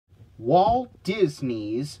Walt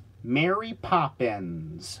Disney's Mary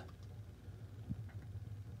Poppins.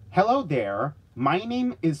 Hello there, my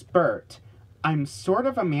name is Bert. I'm sort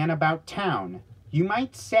of a man about town. You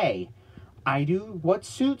might say, I do what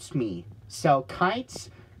suits me, sell kites,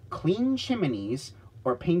 clean chimneys,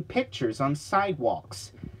 or paint pictures on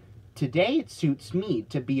sidewalks. Today it suits me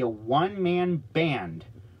to be a one-man band.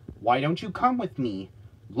 Why don't you come with me?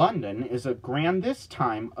 London is a grand this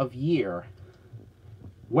time of year.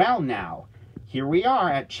 Well now, here we are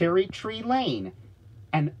at Cherry Tree Lane,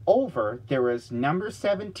 and over there is number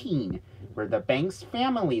 17, where the Banks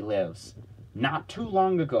family lives. Not too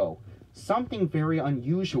long ago, something very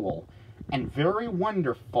unusual and very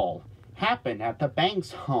wonderful happened at the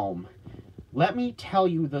Banks home. Let me tell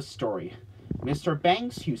you the story. Mr.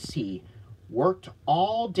 Banks, you see, worked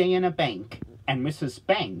all day in a bank, and Mrs.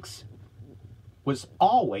 Banks was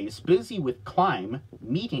always busy with climb,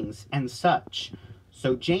 meetings, and such.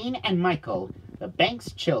 So Jane and Michael, the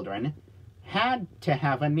Banks children, had to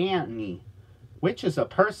have a nanny, which is a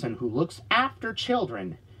person who looks after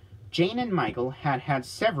children. Jane and Michael had had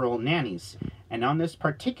several nannies, and on this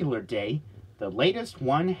particular day, the latest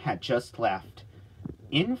one had just left,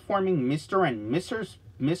 informing Mr. and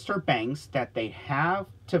Mr. Banks that they'd have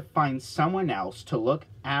to find someone else to look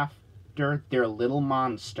after their little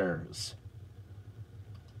monsters.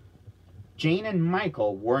 Jane and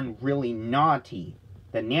Michael weren't really naughty.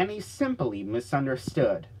 The nanny simply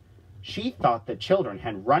misunderstood. She thought the children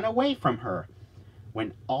had run away from her,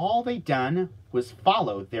 when all they'd done was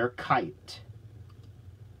follow their kite.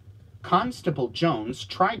 Constable Jones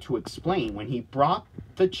tried to explain when he brought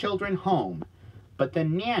the children home, but the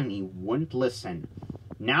nanny wouldn't listen.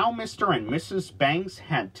 Now Mr. and Mrs. Banks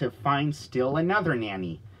had to find still another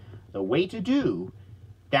nanny. The way to do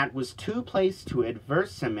that was to place an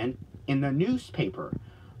advertisement in the newspaper,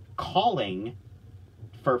 calling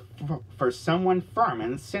for someone firm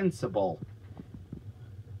and sensible.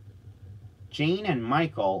 Jane and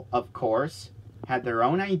Michael, of course, had their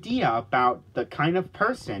own idea about the kind of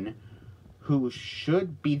person who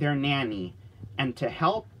should be their nanny, and to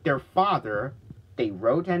help their father, they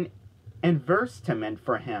wrote an advertisement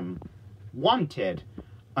for him. Wanted,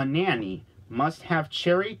 a nanny must have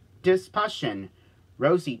cherry disposition,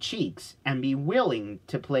 rosy cheeks, and be willing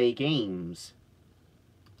to play games.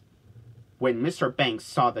 When Mr. Banks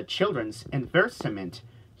saw the children's advertisement,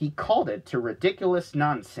 he called it to ridiculous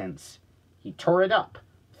nonsense. He tore it up,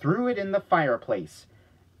 threw it in the fireplace,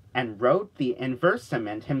 and wrote the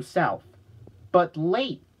advertisement himself. But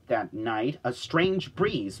late that night, a strange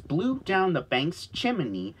breeze blew down the Banks'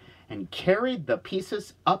 chimney and carried the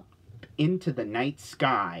pieces up into the night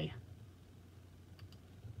sky.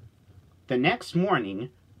 The next morning,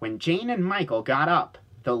 when Jane and Michael got up,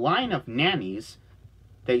 the line of nannies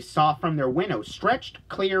they saw from their window stretched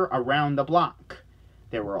clear around the block.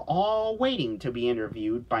 They were all waiting to be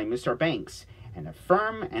interviewed by Mr. Banks, and a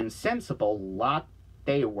firm and sensible lot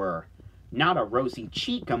they were, not a rosy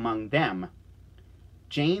cheek among them.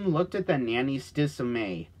 Jane looked at the nanny's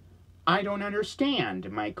dismay. I don't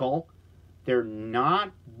understand, Michael. They're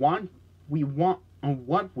not what we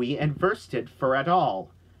advertised for at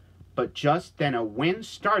all. But just then a wind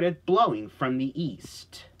started blowing from the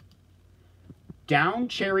east. Down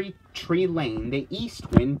Cherry Tree Lane the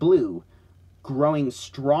east wind blew, growing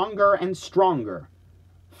stronger and stronger.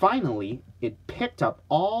 Finally, it picked up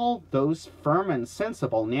all those firm and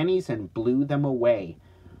sensible nannies and blew them away,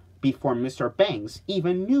 before Mr. Banks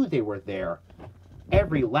even knew they were there.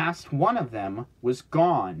 Every last one of them was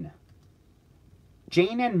gone.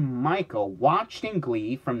 Jane and Michael watched in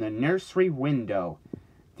glee from the nursery window.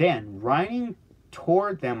 Then, riding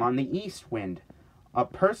toward them on the east wind, a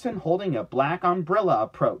person holding a black umbrella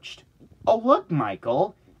approached. Oh, look,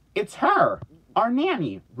 Michael, it's her, our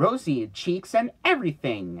nanny, rosy cheeks and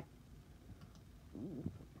everything.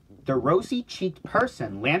 The rosy-cheeked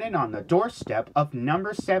person landed on the doorstep of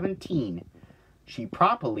number 17. She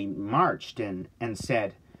promptly marched in and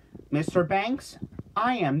said, Mr. Banks,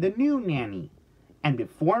 I am the new nanny. And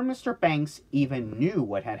before Mr. Banks even knew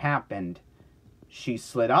what had happened, she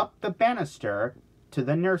slid up the banister to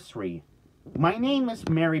the nursery. My name is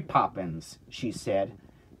Mary Poppins, she said,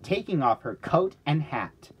 taking off her coat and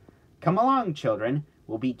hat. Come along, children.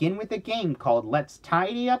 We'll begin with a game called Let's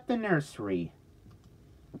Tidy Up the Nursery.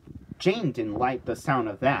 Jane didn't like the sound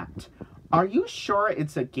of that. Are you sure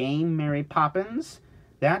it's a game, Mary Poppins?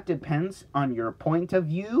 That depends on your point of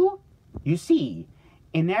view. You see,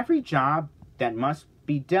 in every job that must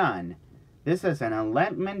be done, this is an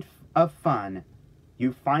element of fun.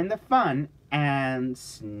 You find the fun and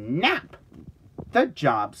snap! The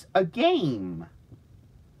job's a game.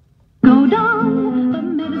 Go down the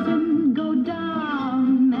medicine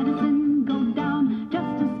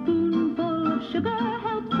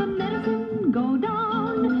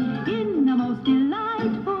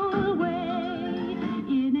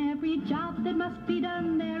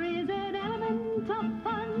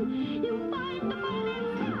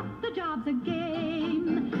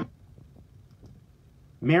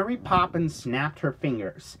Mary Poppins snapped her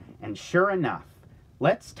fingers, and sure enough,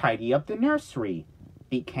 "Let's tidy up the nursery"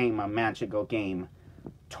 became a magical game.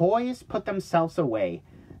 Toys put themselves away,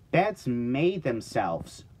 beds made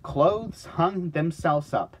themselves, clothes hung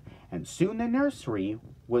themselves up, and soon the nursery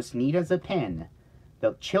was neat as a pin.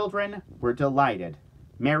 The children were delighted.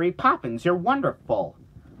 "Mary Poppins, you're wonderful!"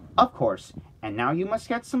 "Of course, and now you must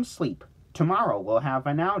get some sleep. Tomorrow we'll have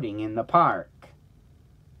an outing in the park."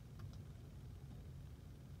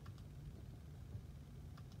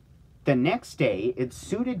 The next day, it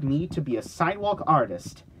suited me to be a sidewalk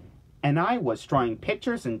artist, and I was drawing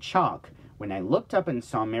pictures in chalk when I looked up and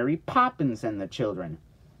saw Mary Poppins and the children.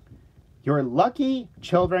 "You're lucky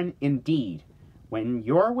children indeed. When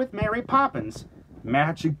you're with Mary Poppins,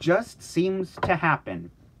 magic just seems to happen.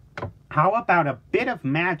 How about a bit of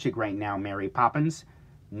magic right now, Mary Poppins?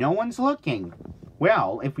 No one's looking.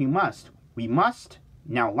 Well, if we must, we must.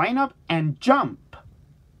 Now line up and jump."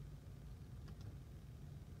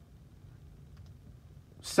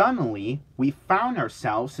 Suddenly, we found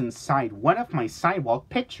ourselves inside one of my sidewalk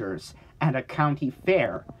pictures at a county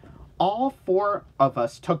fair. All four of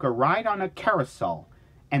us took a ride on a carousel,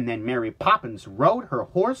 and then Mary Poppins rode her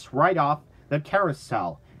horse right off the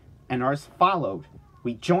carousel, and ours followed.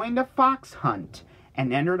 We joined a fox hunt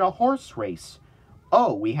and entered a horse race.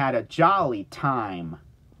 Oh, we had a jolly time.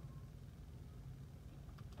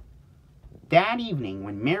 That evening,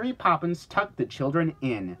 when Mary Poppins tucked the children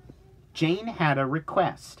in, Jane had a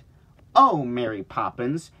request. "Oh, Mary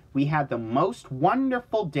Poppins, we had the most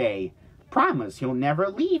wonderful day. Promise you'll never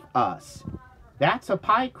leave us." "That's a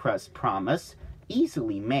pie crust promise,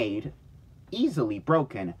 easily made, easily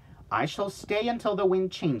broken. I shall stay until the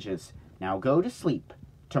wind changes. Now go to sleep.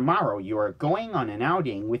 Tomorrow you are going on an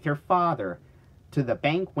outing with your father to the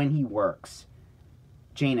bank when he works."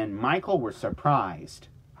 Jane and Michael were surprised.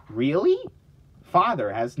 "Really?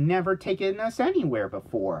 Father has never taken us anywhere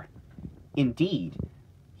before." Indeed,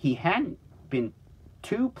 he hadn't been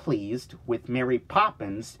too pleased with Mary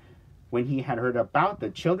Poppins when he had heard about the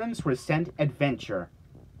children's recent adventure.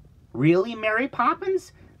 "Really, Mary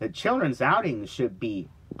Poppins? The children's outings should be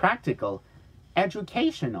practical,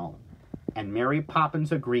 educational." And Mary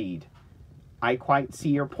Poppins agreed. "I quite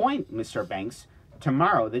see your point, Mr. Banks.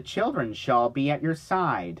 Tomorrow the children shall be at your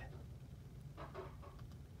side."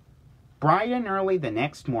 Bright and early the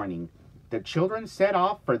next morning, the children set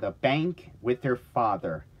off for the bank with their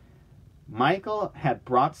father. Michael had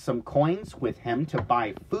brought some coins with him to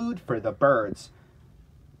buy food for the birds,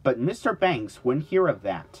 but Mr. Banks wouldn't hear of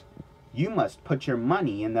that. "You must put your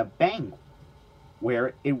money in the bank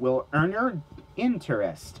where it will earn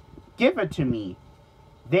interest. Give it to me."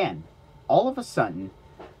 Then, all of a sudden,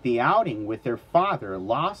 the outing with their father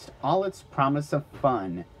lost all its promise of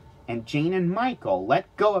fun, and Jane and Michael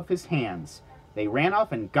let go of his hands. They ran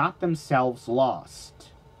off and got themselves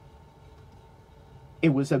lost.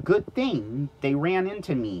 It was a good thing they ran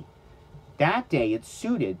into me. That day it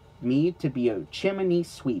suited me to be a chimney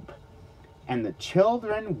sweep, and the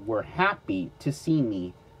children were happy to see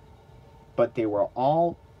me, but they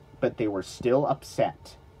were still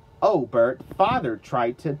upset. "Oh, Bert, Father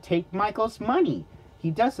tried to take Michael's money. He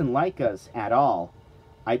doesn't like us at all.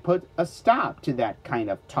 I put a stop to that kind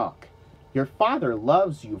of talk. Your father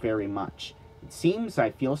loves you very much. It seems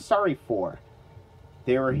I feel sorry for.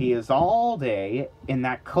 There he is all day in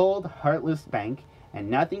that cold, heartless bank,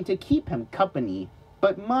 and nothing to keep him company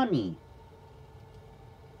but money."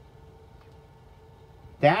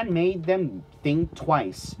 That made them think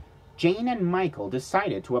twice. Jane and Michael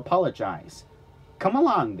decided to apologize. "Come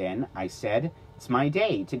along then," I said. "It's my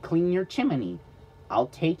day to clean your chimney. I'll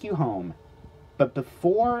take you home." But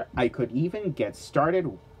before I could even get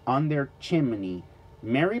started on their chimney,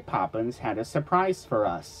 Mary Poppins had a surprise for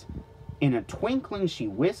us. In a twinkling, she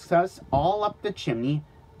whisked us all up the chimney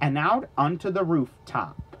and out onto the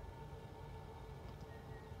rooftop.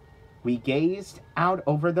 We gazed out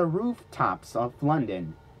over the rooftops of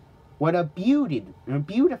London. "What a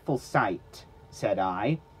beautiful sight," said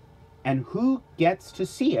I. "And who gets to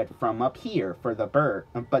see it from up here but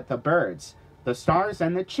the birds, the stars,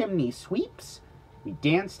 and the chimney sweeps?" We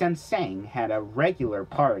danced and sang, had a regular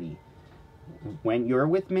party. When you're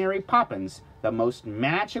with Mary Poppins, the most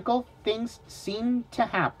magical things seem to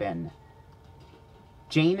happen.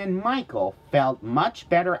 Jane and Michael felt much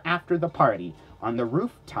better after the party on the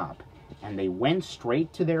rooftop, and they went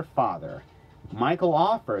straight to their father. Michael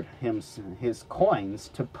offered him his coins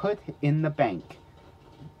to put in the bank.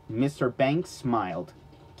 Mr. Banks smiled.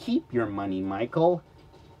 "Keep your money, Michael.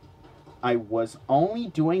 I was only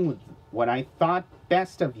doing what I thought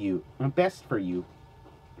best for you.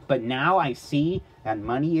 But now I see that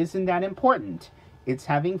money isn't that important. It's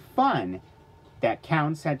having fun that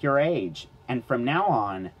counts at your age. And from now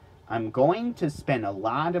on, I'm going to spend a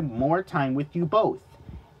lot of more time with you both."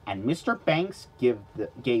 And Mr. Banks gave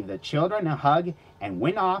the children a hug and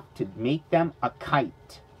went off to make them a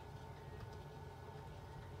kite.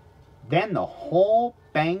 Then the whole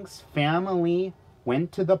Banks family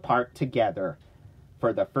went to the park together.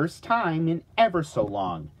 For the first time in ever so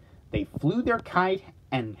long, they flew their kite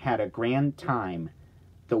and had a grand time.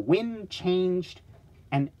 The wind changed,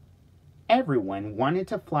 and everyone wanted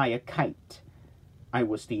to fly a kite. I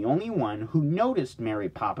was the only one who noticed Mary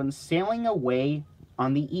Poppins sailing away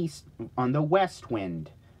on the west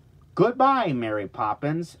wind. "Goodbye, Mary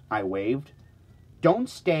Poppins," I waved. "Don't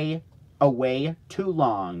stay away too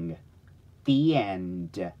long." The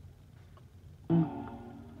end.